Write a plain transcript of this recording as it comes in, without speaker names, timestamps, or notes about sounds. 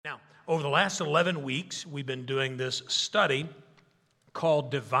over the last 11 weeks, we've been doing this study called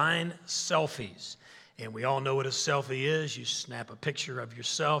Divine Selfies. And we all know what a selfie is. You snap a picture of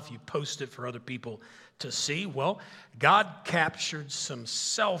yourself, you post it for other people to see. Well, God captured some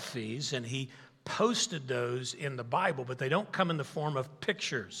selfies and he posted those in the Bible, but they don't come in the form of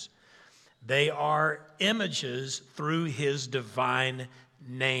pictures. They are images through his divine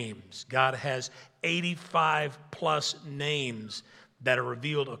names. God has 85 plus names that are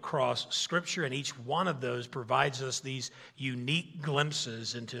revealed across Scripture, and each one of those provides us these unique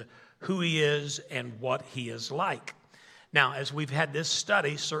glimpses into who he is and what he is like. Now, as we've had this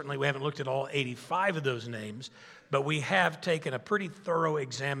study, certainly we haven't looked at all 85 of those names, but we have taken a pretty thorough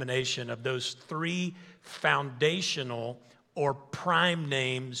examination of those three foundational or prime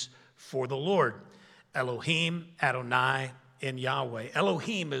names for the Lord: Elohim, Adonai, and Yahweh.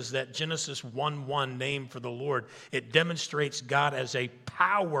 Elohim is that Genesis 1:1 name for the Lord. It demonstrates God as a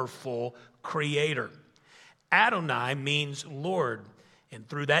powerful creator. Adonai means Lord, and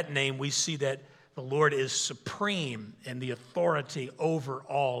through that name we see that the Lord is supreme in the authority over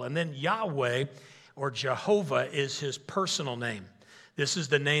all. And then Yahweh, or Jehovah, is his personal name. This is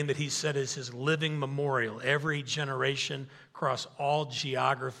the name that he said is his living memorial. Every generation across all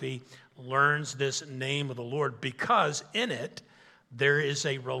geography learns this name of the Lord because in it there is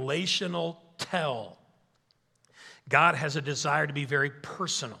a relational tell. God has a desire to be very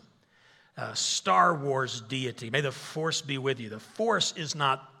personal. Star Wars deity, may the force be with you. The force is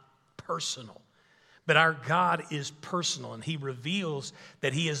not personal, but our God is personal, and he reveals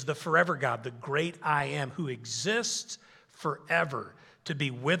that he is the forever God, the great I am, who exists forever to be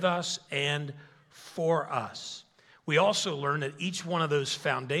with us and for us. We also learn that each one of those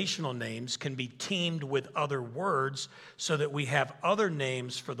foundational names can be teamed with other words so that we have other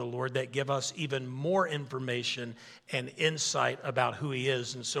names for the Lord that give us even more information and insight about who he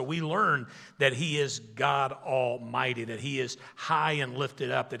is. And so we learn that he is God Almighty, that he is high and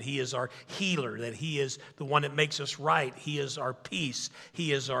lifted up, that he is our healer, that he is the one that makes us right, he is our peace,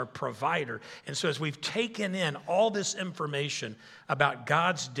 he is our provider. And so as we've taken in all this information about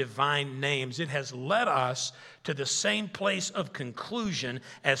God's divine names, it has led us to the same place of conclusion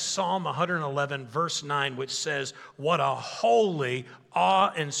as Psalm 111, verse 9, which says, what a holy,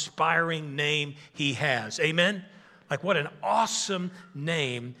 awe-inspiring name he has. Amen? Like, what an awesome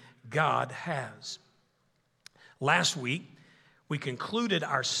name God has. Last week, we concluded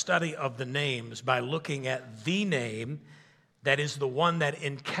our study of the names by looking at the name that is the one that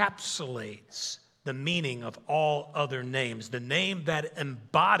encapsulates the meaning of all other names, the name that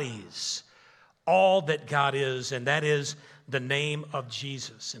embodies all that God is, and that is the name of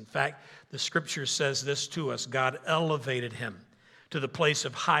Jesus. In fact, the scripture says this to us: God elevated him to the place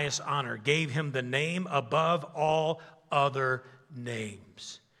of highest honor, gave him the name above all other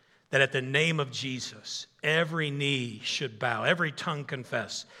names, that at the name of Jesus, every knee should bow, every tongue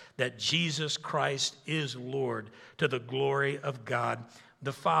confess that Jesus Christ is Lord, to the glory of God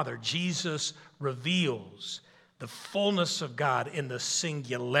the Father. Jesus reveals the fullness of God in the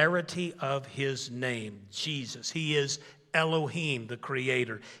singularity of his name, Jesus. He is Elohim, the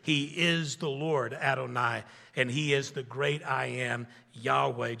creator. He is the Lord, Adonai, and he is the great I am,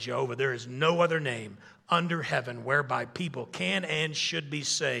 Yahweh, Jehovah. There is no other name under heaven whereby people can and should be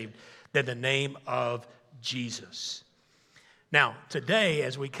saved than the name of Jesus. Now, today,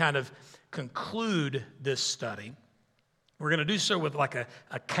 as we kind of conclude this study, we're going to do so with like a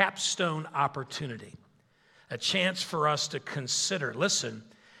capstone opportunity. A chance for us to consider, listen,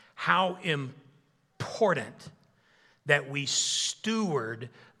 how important that we steward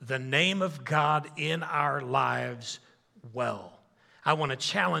the name of God in our lives well. I want to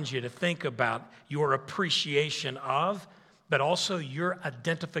challenge you to think about your appreciation of, but also your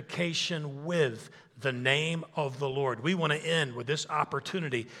identification with the name of the Lord. We want to end with this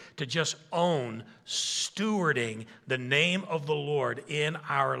opportunity to just own stewarding the name of the Lord in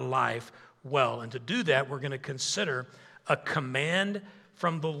our life well. And to do that, we're going to consider a command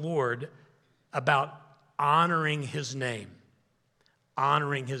from the Lord about honoring his name.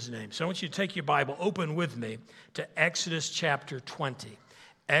 Honoring his name. So I want you to take your Bible, open with me to Exodus chapter 20.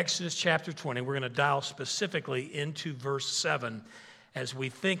 Exodus chapter 20, we're going to dial specifically into verse 7 as we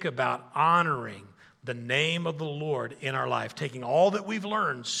think about honoring the name of the Lord in our life, taking all that we've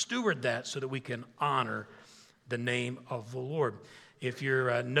learned, steward that so that we can honor the name of the Lord. If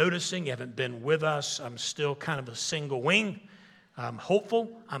you're noticing, you haven't been with us, I'm still kind of a single wing. I'm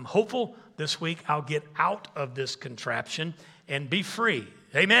hopeful this week I'll get out of this contraption and be free.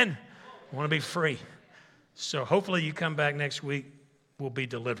 Amen? I want to be free. So hopefully you come back next week, we'll be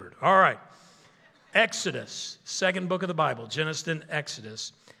delivered. All right. Exodus, second book of the Bible, Genesis and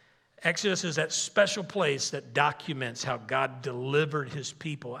Exodus. Exodus is that special place that documents how God delivered his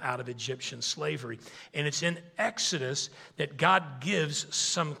people out of Egyptian slavery. And it's in Exodus that God gives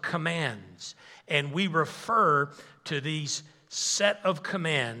some commands. And we refer to these set of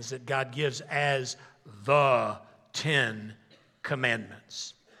commands that God gives as the 10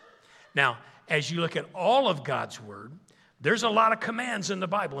 Commandments. Now, as you look at all of God's word, there's a lot of commands in the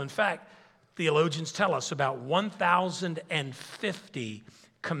Bible. In fact, theologians tell us about 1,050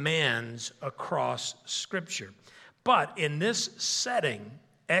 commands across Scripture. But in this setting,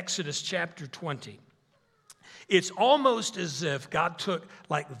 Exodus chapter 20, it's almost as if God took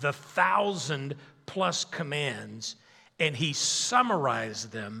like the 1,000+ commands and he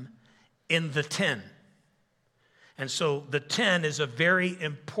summarized them in the 10. And so the 10 is a very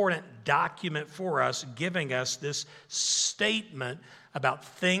important document for us, giving us this statement about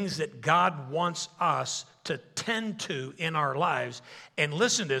things that God wants us to tend to in our lives. And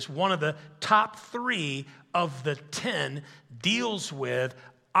listen to this, one of the top 3 of the 10 deals with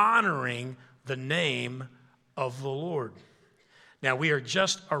honoring the name of the Lord. Now, we are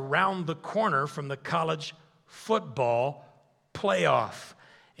just around the corner from the college football playoff.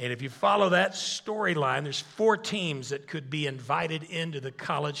 And if you follow that storyline, there's 4 teams that could be invited into the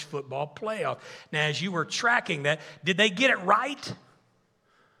college football playoff. Now, as you were tracking that, did they get it right?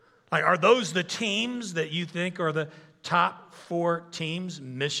 Like, are those the teams that you think are the top 4 teams?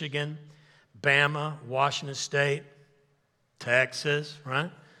 Michigan, Bama, Washington State, Texas, right?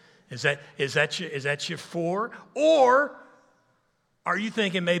 Is that your 4? Or are you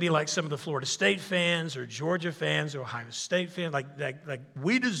thinking maybe like some of the Florida State fans or Georgia fans or Ohio State fans, like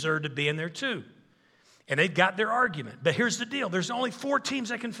we deserve to be in there too? And they've got their argument. But here's the deal. There's only 4 teams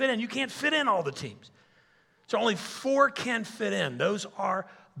that can fit in. You can't fit in all the teams. So only 4 can fit in. Those are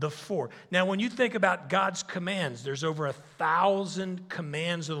the 4. Now, when you think about God's commands, there's over 1,000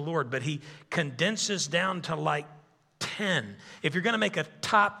 commands of the Lord, but he condenses down to like 10. If you're going to make a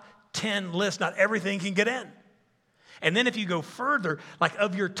top 10 list, not everything can get in. And then if you go further, like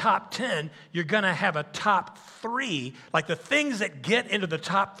of your top 10, you're going to have a top 3. Like the things that get into the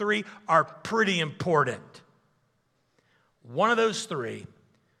top 3 are pretty important. One of those 3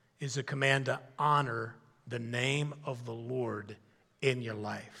 is a command to honor the name of the Lord in your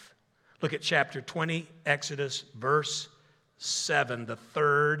life. Look at chapter 20, Exodus, verse 7, the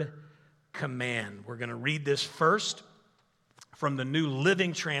 3rd command. We're going to read this first from the New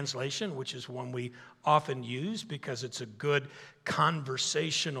Living Translation, which is one we often use because it's a good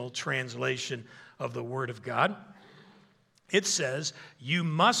conversational translation of the Word of God. It says, "You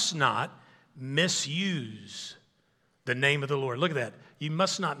must not misuse the name of the Lord." Look at that. You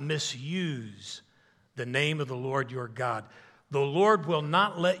must not misuse the name of the Lord your God. The Lord will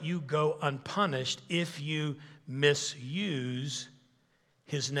not let you go unpunished if you misuse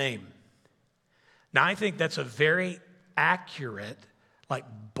his name. Now, I think that's a very accurate, like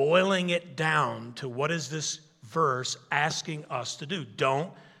boiling it down to what is this verse asking us to do.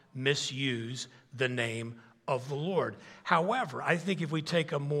 Don't misuse the name of the Lord. However, I think if we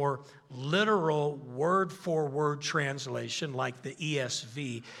take a more literal word-for-word translation like the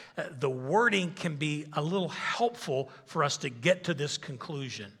ESV, the wording can be a little helpful for us to get to this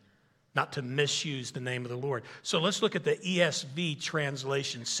conclusion, not to misuse the name of the Lord. So let's look at the ESV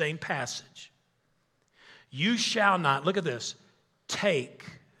translation, same passage. You shall not, look at this, take,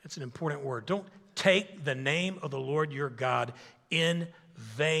 that's an important word. Don't take the name of the Lord your God in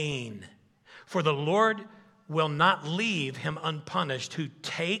vain. For the Lord will not leave him unpunished who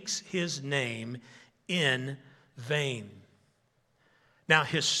takes his name in vain. Now,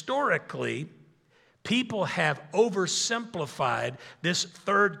 historically, people have oversimplified this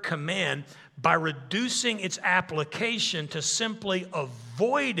 3rd command by reducing its application to simply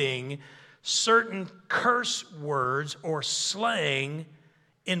avoiding certain curse words or slang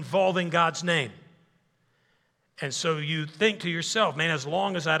involving God's name. And so you think to yourself, man, as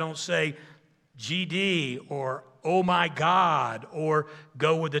long as I don't say GD or oh my God, or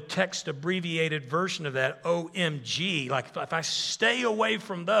go with the text abbreviated version of that, OMG, like if I stay away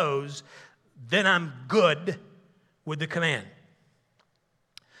from those, then I'm good with the command.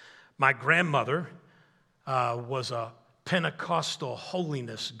 My grandmother was a Pentecostal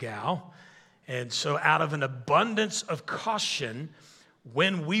holiness gal. And so out of an abundance of caution,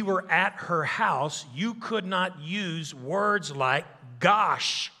 when we were at her house, you could not use words like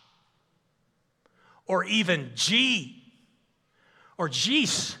gosh or even gee or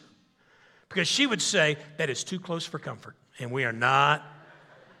jeez, because she would say that is too close for comfort. And we are not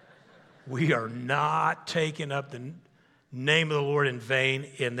taking up name of the Lord in vain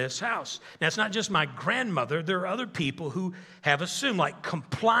in this house. Now, it's not just my grandmother. There are other people who have assumed, like,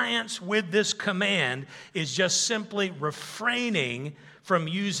 compliance with this command is just simply refraining from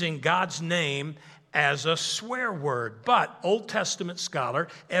using God's name as a swear word. But Old Testament scholar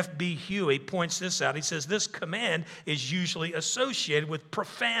F.B. Huey points this out. He says this command is usually associated with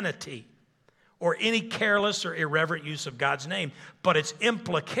profanity or any careless or irreverent use of God's name, but its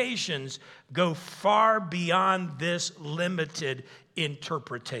implications go far beyond this limited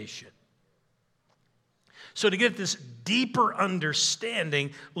interpretation. So to get this deeper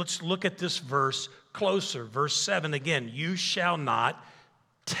understanding, let's look at this verse closer. Verse 7 again, you shall not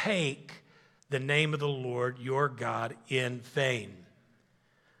take the name of the Lord your God in vain.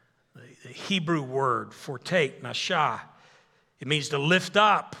 The Hebrew word for take, nashah, it means to lift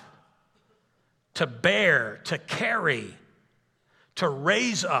up, to bear, to carry, to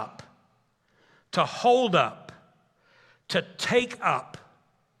raise up, to hold up, to take up.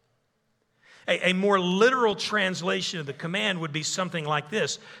 A more literal translation of the command would be something like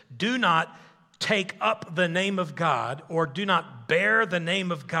this: do not take up the name of God, or do not bear the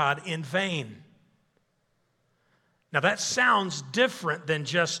name of God in vain. Now that sounds different than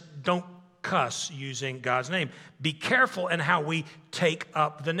just don't cuss using God's name. Be careful in how we take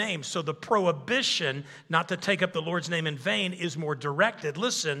up the name. So the prohibition not to take up the Lord's name in vain is more directed,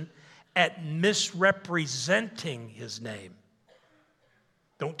 listen, at misrepresenting his name.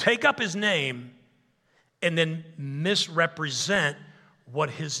 Don't take up his name and then misrepresent what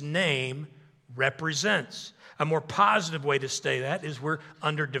his name represents. A more positive way to say that is we're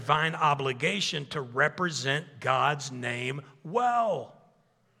under divine obligation to represent God's name well.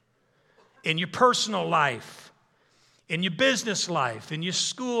 In your personal life, in your business life, in your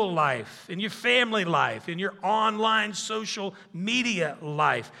school life, in your family life, in your online social media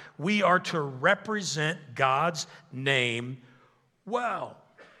life, we are to represent God's name well.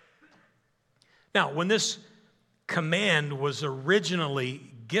 Now, when this command was originally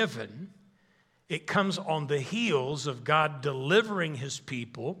given, it comes on the heels of God delivering his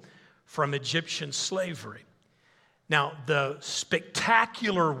people from Egyptian slavery. Now, the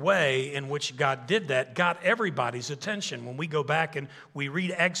spectacular way in which God did that got everybody's attention. When we go back and we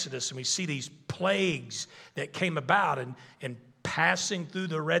read Exodus and we see these plagues that came about and passing through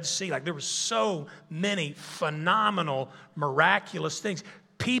the Red Sea, like there were so many phenomenal, miraculous things.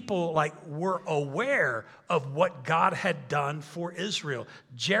 People were aware of what God had done for Israel.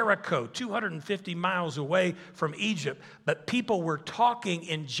 Jericho, 250 miles away from Egypt, but people were talking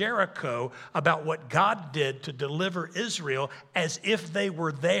in Jericho about what God did to deliver Israel as if they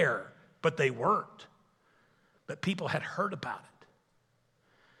were there, but they weren't. But people had heard about it.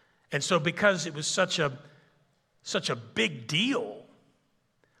 And so because it was such a big deal,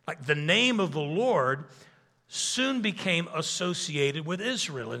 like the name of the Lord soon became associated with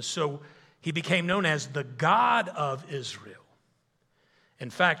Israel. And so he became known as the God of Israel. In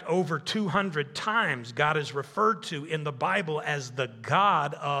fact, over 200 times God is referred to in the Bible as the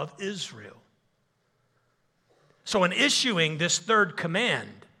God of Israel. So in issuing this third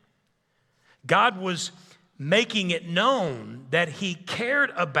command, God was making it known that he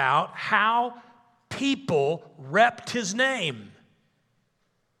cared about how people repped his name.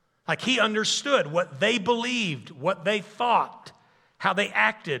 Like he understood what they believed, what they thought, how they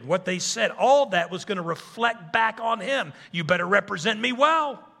acted, what they said. All that was going to reflect back on him. You better represent me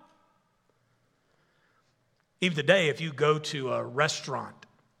well. Even today, if you go to a restaurant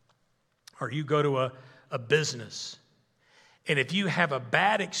or you go to a business, and if you have a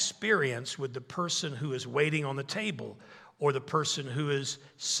bad experience with the person who is waiting on the table or the person who is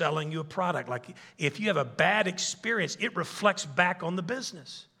selling you a product, like if you have a bad experience, it reflects back on the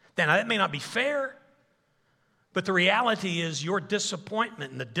business. Now, that may not be fair, but the reality is your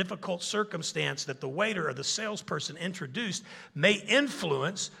disappointment and the difficult circumstance that the waiter or the salesperson introduced may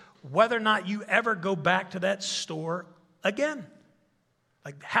influence whether or not you ever go back to that store again.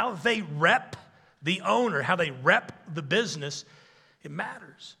 Like how they rep the owner, how they rep the business, it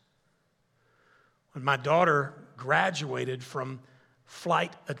matters. When my daughter graduated from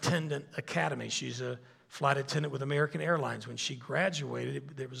Flight Attendant Academy, she's a flight attendant with American Airlines. When she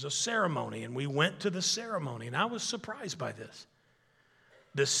graduated, there was a ceremony, and we went to the ceremony, and I was surprised by this.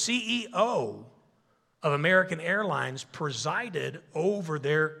 The CEO of American Airlines presided over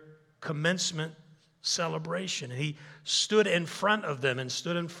their commencement celebration. He stood in front of them and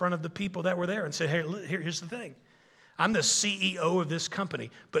stood in front of the people that were there and said, hey, here's the thing. I'm the CEO of this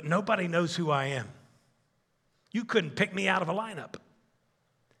company, but nobody knows who I am. You couldn't pick me out of a lineup.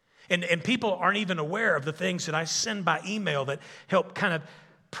 And people aren't even aware of the things that I send by email that help kind of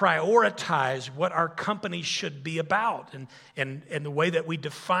prioritize what our company should be about and the way that we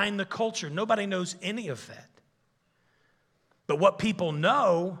define the culture. Nobody knows any of that. But what people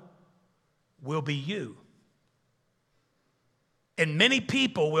know will be you. And many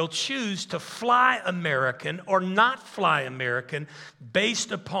people will choose to fly American or not fly American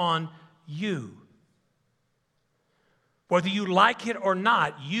based upon you. Whether you like it or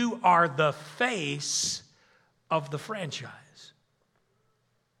not, you are the face of the franchise.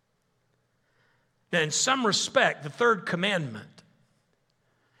 Now, in some respect, the third commandment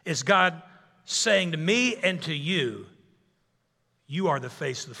is God saying to me and to you, you are the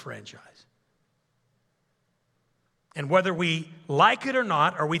face of the franchise. And whether we like it or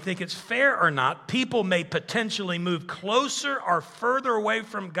not, or we think it's fair or not, people may potentially move closer or further away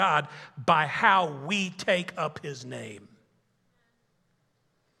from God by how we take up His name.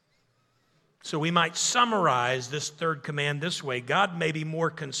 So we might summarize this third command this way. God may be more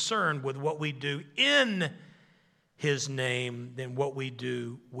concerned with what we do in His name than what we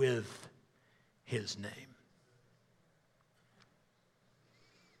do with His name.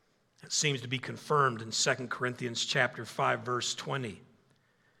 It seems to be confirmed in 2 Corinthians chapter 5, verse 20. It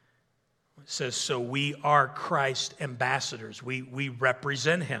says, so we are Christ's ambassadors. We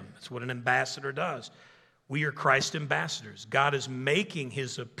represent Him. That's what an ambassador does. We are Christ's ambassadors. God is making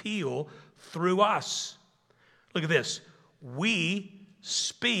His appeal through us. Look at this. We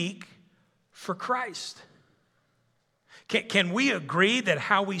speak for Christ. Can we agree that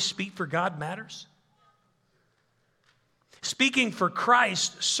how we speak for God matters? Speaking for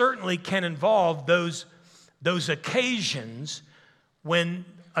Christ certainly can involve those occasions when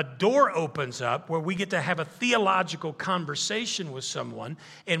a door opens up where we get to have a theological conversation with someone.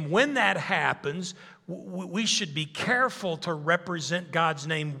 And when that happens, we should be careful to represent God's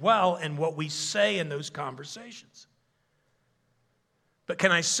name well in what we say in those conversations. But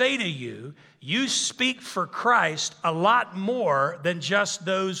can I say to you, you speak for Christ a lot more than just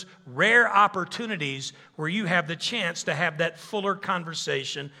those rare opportunities where you have the chance to have that fuller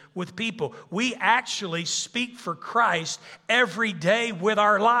conversation with people. We actually speak for Christ every day with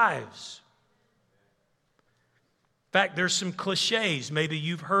our lives. In fact, there's some cliches. Maybe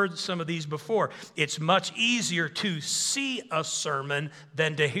you've heard some of these before. It's much easier to see a sermon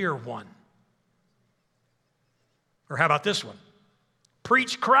than to hear one. Or how about this one?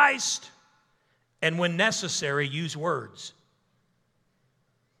 Preach Christ, and when necessary, use words.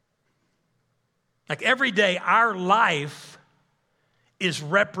 Like every day, our life is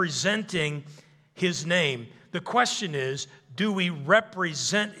representing His name. The question is, do we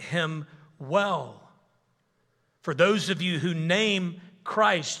represent Him well? For those of you who name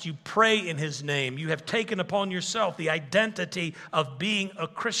Christ, you pray in His name. You have taken upon yourself the identity of being a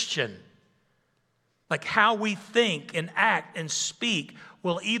Christian. Like how we think and act and speak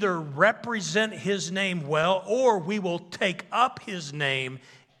will either represent His name well, or we will take up His name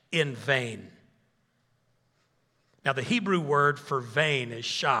in vain. Now, the Hebrew word for vain is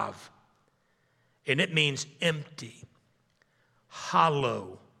shav, and it means empty,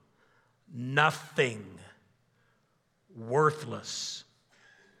 hollow, nothing, worthless.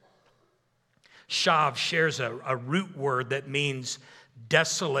 Shav shares a root word that means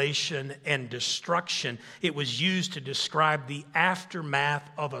desolation and destruction. It was used to describe the aftermath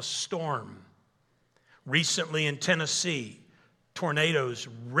of a storm. Recently in Tennessee, tornadoes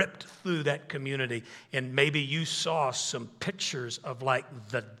ripped through that community, and maybe you saw some pictures of like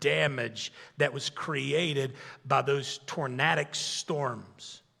the damage that was created by those tornadic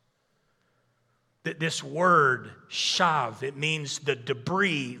storms. This word, shav, it means the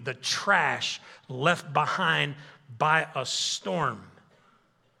debris, the trash left behind by a storm.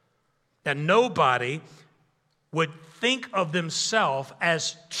 That nobody would think of themselves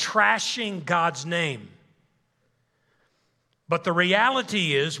as trashing God's name. But the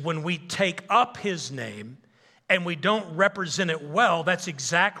reality is, when we take up His name and we don't represent it well, that's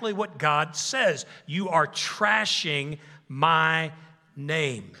exactly what God says. You are trashing my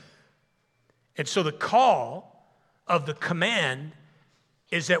name. And so the call of the command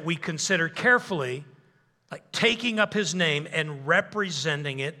is that we consider carefully, like taking up His name and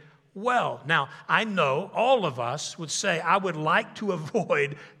representing it well. Now, I know all of us would say, I would like to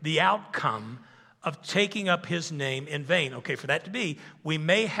avoid the outcome of taking up His name in vain. Okay, for that to be, we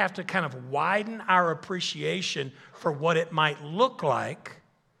may have to kind of widen our appreciation for what it might look like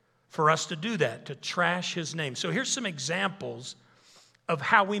for us to do that, to trash His name. So here's some examples of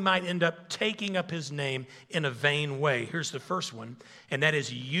how we might end up taking up His name in a vain way. Here's the first one, and that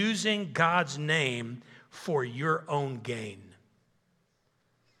is using God's name for your own gain.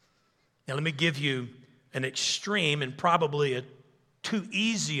 Now, let me give you an extreme and probably too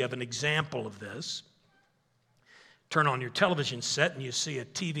easy of an example of this. Turn on your television set and you see a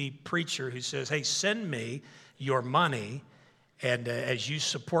TV preacher who says, hey, send me your money, and as you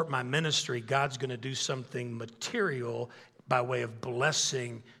support my ministry, God's going to do something material by way of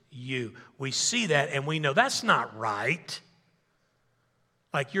blessing you. We see that and we know that's not right.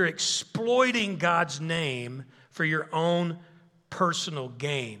 Like you're exploiting God's name for your own personal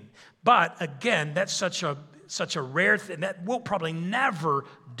gain. But again, that's such a rare thing that we'll probably never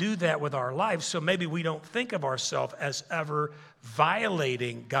do that with our lives. So maybe we don't think of ourselves as ever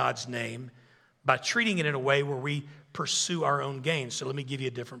violating God's name by treating it in a way where we pursue our own gain. So let me give you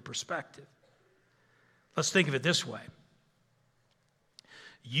a different perspective. Let's think of it this way.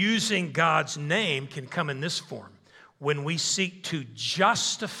 Using God's name can come in this form. When we seek to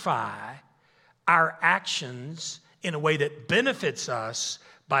justify our actions in a way that benefits us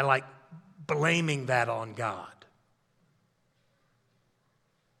by like blaming that on God.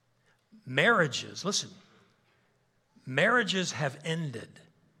 Marriages, listen, marriages have ended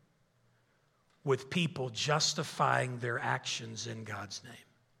with people justifying their actions in God's name.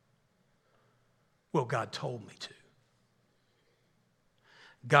 Well, God told me to.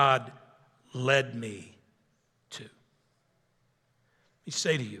 God led me to. Let me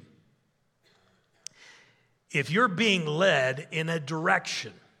say to you, if you're being led in a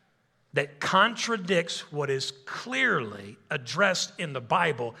direction that contradicts what is clearly addressed in the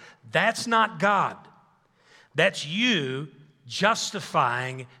Bible, that's not God. That's you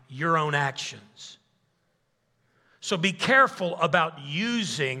justifying your own actions. So be careful about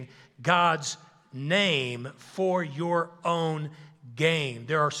using God's name for your own gain.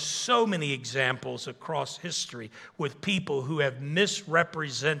 There are so many examples across history with people who have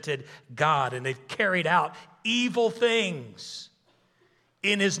misrepresented God and they've carried out evil things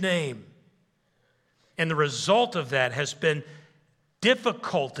in His name. And the result of that has been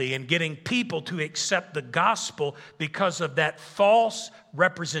difficulty in getting people to accept the gospel because of that false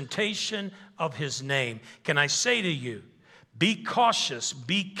representation of His name. Can I say to you, be cautious,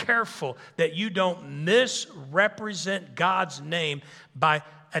 be careful that you don't misrepresent God's name by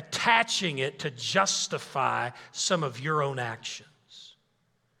attaching it to justify some of your own actions.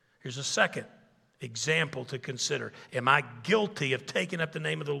 Here's a second example to consider. Am I guilty of taking up the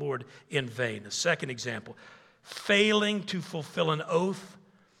name of the Lord in vain? A second example, failing to fulfill an oath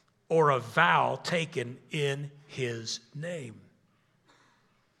or a vow taken in His name.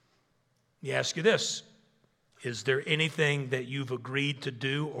 Let me ask you this. Is there anything that you've agreed to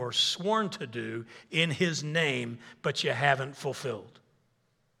do or sworn to do in His name, but you haven't fulfilled?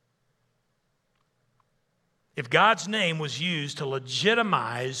 If God's name was used to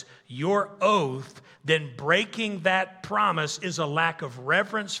legitimize your oath, then breaking that promise is a lack of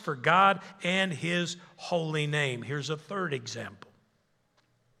reverence for God and His holy name. Here's a third example.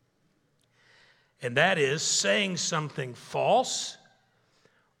 And that is saying something false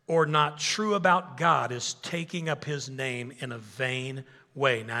or not true about God is taking up His name in a vain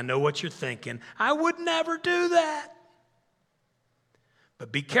way. Now, I know what you're thinking. I would never do that.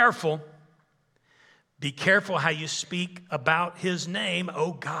 But be careful. Be careful how you speak about His name.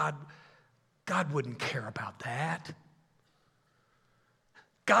 Oh, God wouldn't care about that.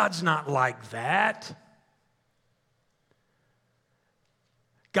 God's not like that.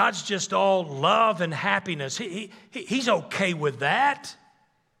 God's just all love and happiness. He's okay with that.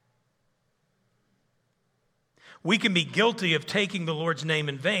 We can be guilty of taking the Lord's name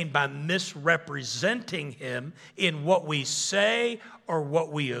in vain by misrepresenting Him in what we say or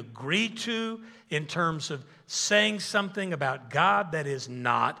what we agree to in terms of saying something about God that is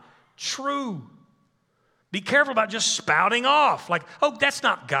not true. Be careful about just spouting off like, oh, that's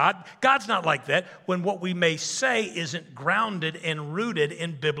not God. God's not like that, when what we may say isn't grounded and rooted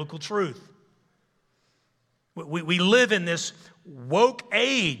in biblical truth. We live in this woke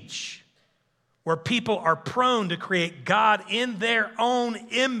age where people are prone to create God in their own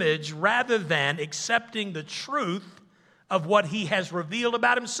image rather than accepting the truth of what He has revealed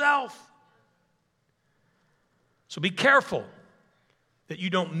about Himself. So be careful that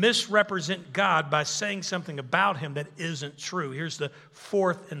you don't misrepresent God by saying something about Him that isn't true. Here's the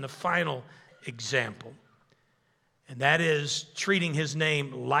fourth and the final example, and that is treating His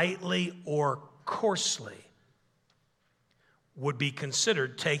name lightly or coarsely would be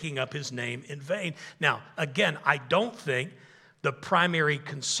considered taking up His name in vain. Now, again, I don't think the primary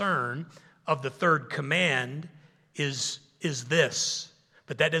concern of the third command is this,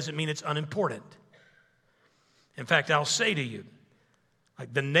 but that doesn't mean it's unimportant. In fact, I'll say to you,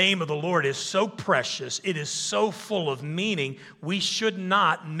 Like the name of the Lord is so precious, it is so full of meaning, we should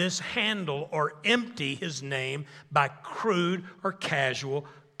not mishandle or empty his name by crude or casual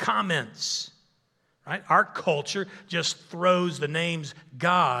comments. Right? Our culture just throws the names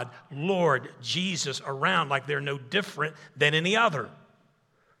God, Lord, Jesus around like they're no different than any other.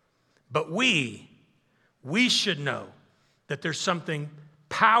 But we should know that there's something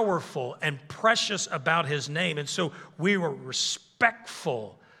powerful and precious about his name. And so we were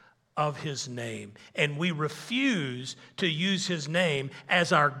respectful of his name. And we refuse to use his name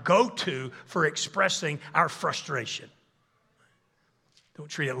as our go-to for expressing our frustration. Don't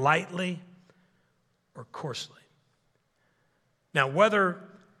treat it lightly or coarsely. Now, whether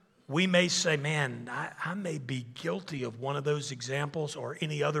we may say, man, I may be guilty of one of those examples or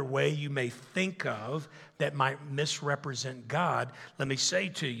any other way you may think of that might misrepresent God, let me say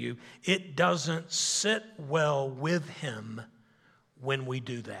to you, it doesn't sit well with him when we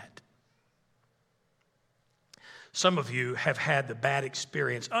do that. Some of you have had the bad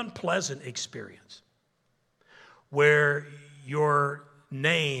experience, unpleasant experience, where your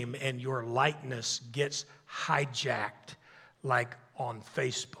name and your likeness gets hijacked, like on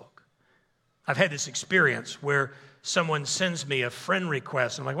Facebook. I've had this experience where someone sends me a friend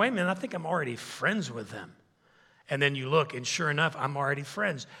request. I'm like, wait a minute, I think I'm already friends with them. And then you look, and sure enough, I'm already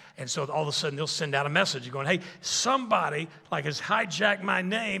friends. And so all of a sudden, they'll send out a message going, hey, somebody like has hijacked my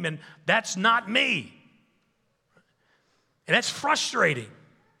name, and that's not me. And that's frustrating,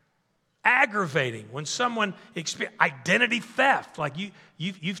 aggravating when someone identity theft, like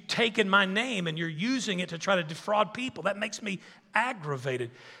you've taken my name and you're using it to try to defraud people. That makes me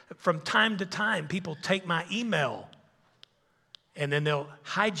aggravated. From time to time, people take my email and then they'll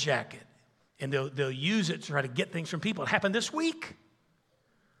hijack it and they'll use it to try to get things from people. It happened this week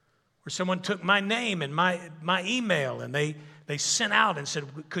where someone took my name and my email and they sent out and said,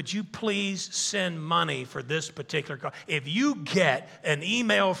 could you please send money for this particular cause? If you get an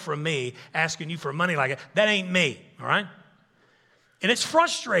email from me asking you for money like that ain't me, all right? And it's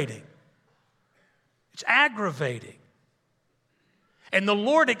frustrating. It's aggravating. And the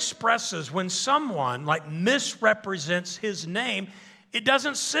Lord expresses when someone like misrepresents his name, it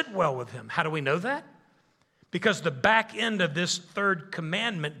doesn't sit well with him. How do we know that? Because the back end of this third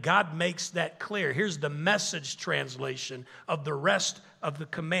commandment, God makes that clear. Here's the Message translation of the rest of the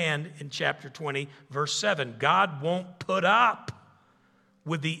command in chapter 20, verse 7. God won't put up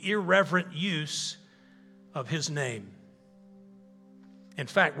with the irreverent use of his name. In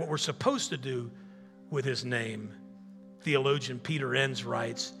fact, what we're supposed to do with his name, theologian Peter Enns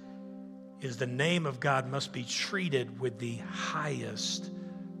writes, is the name of God must be treated with the highest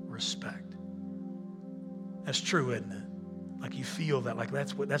respect. That's true, isn't it? Like you feel that, like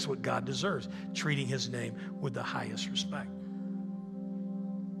that's what God deserves, treating his name with the highest respect.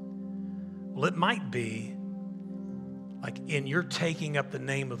 Well, it might be like in your taking up the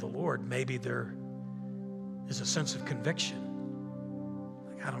name of the Lord, maybe there is a sense of conviction.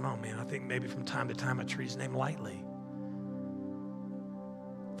 Like, I don't know, man. I think maybe from time to time I treat his name lightly.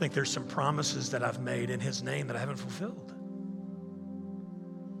 I think there's some promises that I've made in his name that I haven't fulfilled.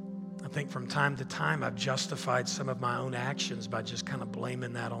 I think from time to time I've justified some of my own actions by just kind of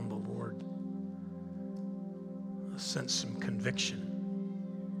blaming that on the Lord. I sense some conviction.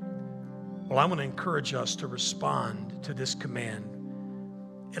 Well, I want to encourage us to respond to this command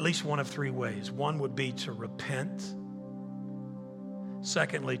at least one of three ways. One would be to repent.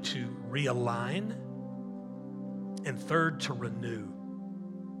 Secondly, to realign. And third, to renew.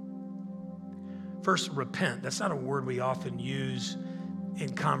 First, repent. That's not a word we often use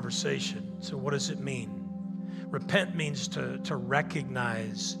in conversation. So what does it mean? Repent means to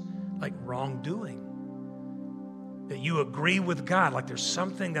recognize like wrongdoing. That you agree with God, like there's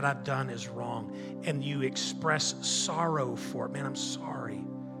something that I've done is wrong, and you express sorrow for it. Man, I'm sorry.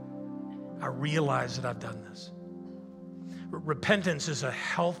 I realize that I've done this. Repentance is a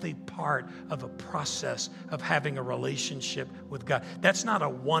healthy part of a process of having a relationship with God. That's not a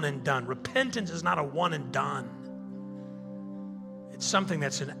one and done. Repentance is not a one and done. It's something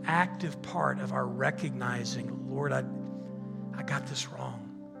that's an active part of our recognizing, Lord, I got this wrong,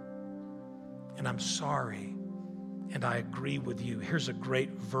 and I'm sorry, and I agree with you. Here's a great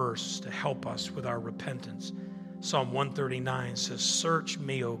verse to help us with our repentance. Psalm 139 says, search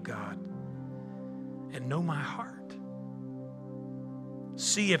me, O God, and know my heart.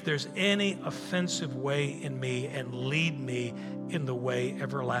 See if there's any offensive way in me and lead me in the way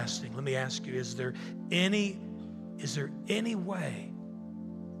everlasting. Let me ask you, is there any way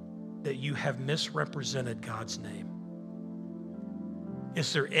that you have misrepresented God's name?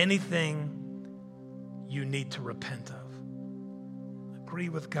 Is there anything you need to repent of? agree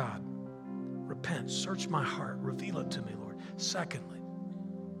with God. Repent, search my heart, reveal it to me, Lord. Secondly,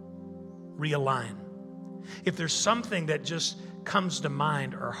 realign. If there's something that just comes to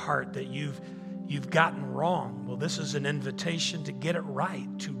mind or heart that you've gotten wrong, well, this is an invitation to get it right,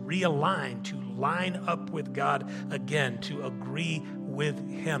 to realign, to line up with God again, to agree with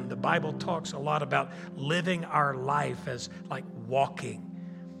Him. The Bible talks a lot about living our life as like walking.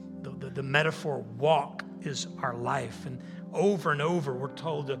 The metaphor walk is our life. And over, we're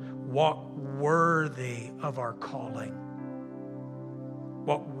told to walk worthy of our calling.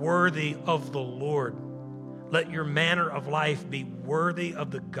 Walk worthy of the Lord. Let your manner of life be worthy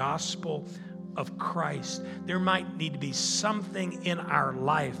of the gospel of Christ. There might need to be something in our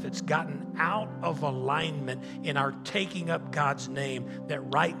life that's gotten out of alignment in our taking up God's name, that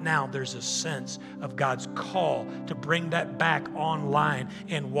right now there's a sense of God's call to bring that back online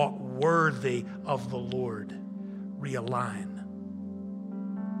and walk worthy of the Lord. Realign.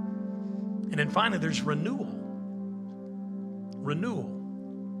 And then finally, there's renewal. Renewal.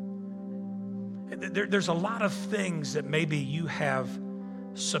 There's a lot of things that maybe you have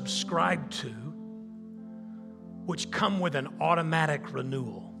subscribed to which come with an automatic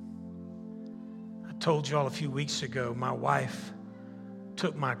renewal. I told you all a few weeks ago, my wife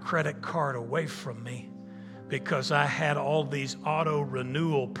took my credit card away from me because I had all these auto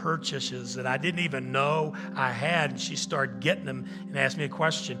renewal purchases that I didn't even know I had. And she started getting them and asked me a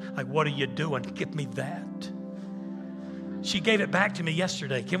question like, what are you doing? Give me that. She gave it back to me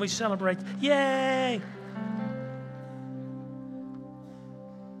yesterday. Can we celebrate? Yay!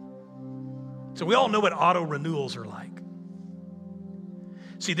 So we all know what auto renewals are like.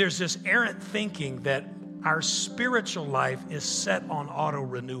 See, there's this errant thinking that our spiritual life is set on auto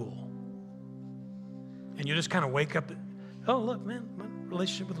renewal. And you just kind of wake up, oh, look, man, my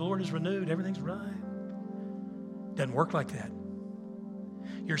relationship with the Lord is renewed. Everything's right. Doesn't work like that.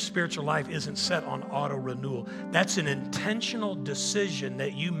 Your spiritual life isn't set on auto renewal. That's an intentional decision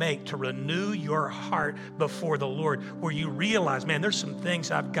that you make to renew your heart before the Lord, where you realize, man, there's some things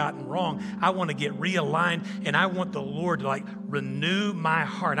I've gotten wrong. I want to get realigned, and I want the Lord to renew my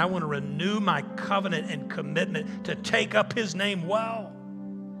heart. I want to renew my covenant and commitment to take up His name well.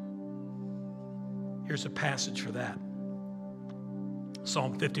 Here's a passage for that.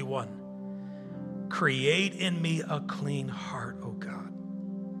 Psalm 51. Create in me a clean heart, O God,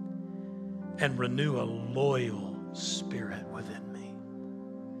 and renew a loyal spirit within me.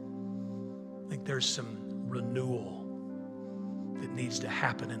 I think there's some renewal that needs to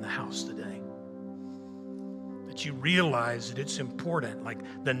happen in the house today. That you realize that it's important. Like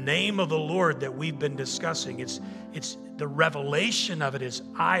the name of the Lord that we've been discussing, it's the revelation of it is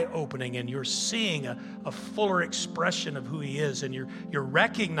eye-opening, and you're seeing a fuller expression of who He is, and you're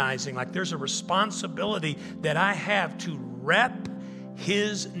recognizing like there's a responsibility that I have to rep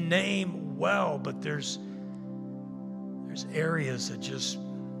His name well, but there's areas that just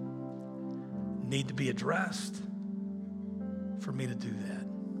need to be addressed for me to do that.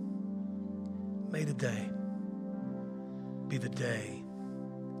 May today be the day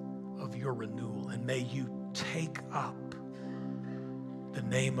of your renewal, and may you take up the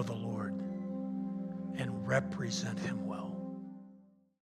name of the Lord and represent Him well.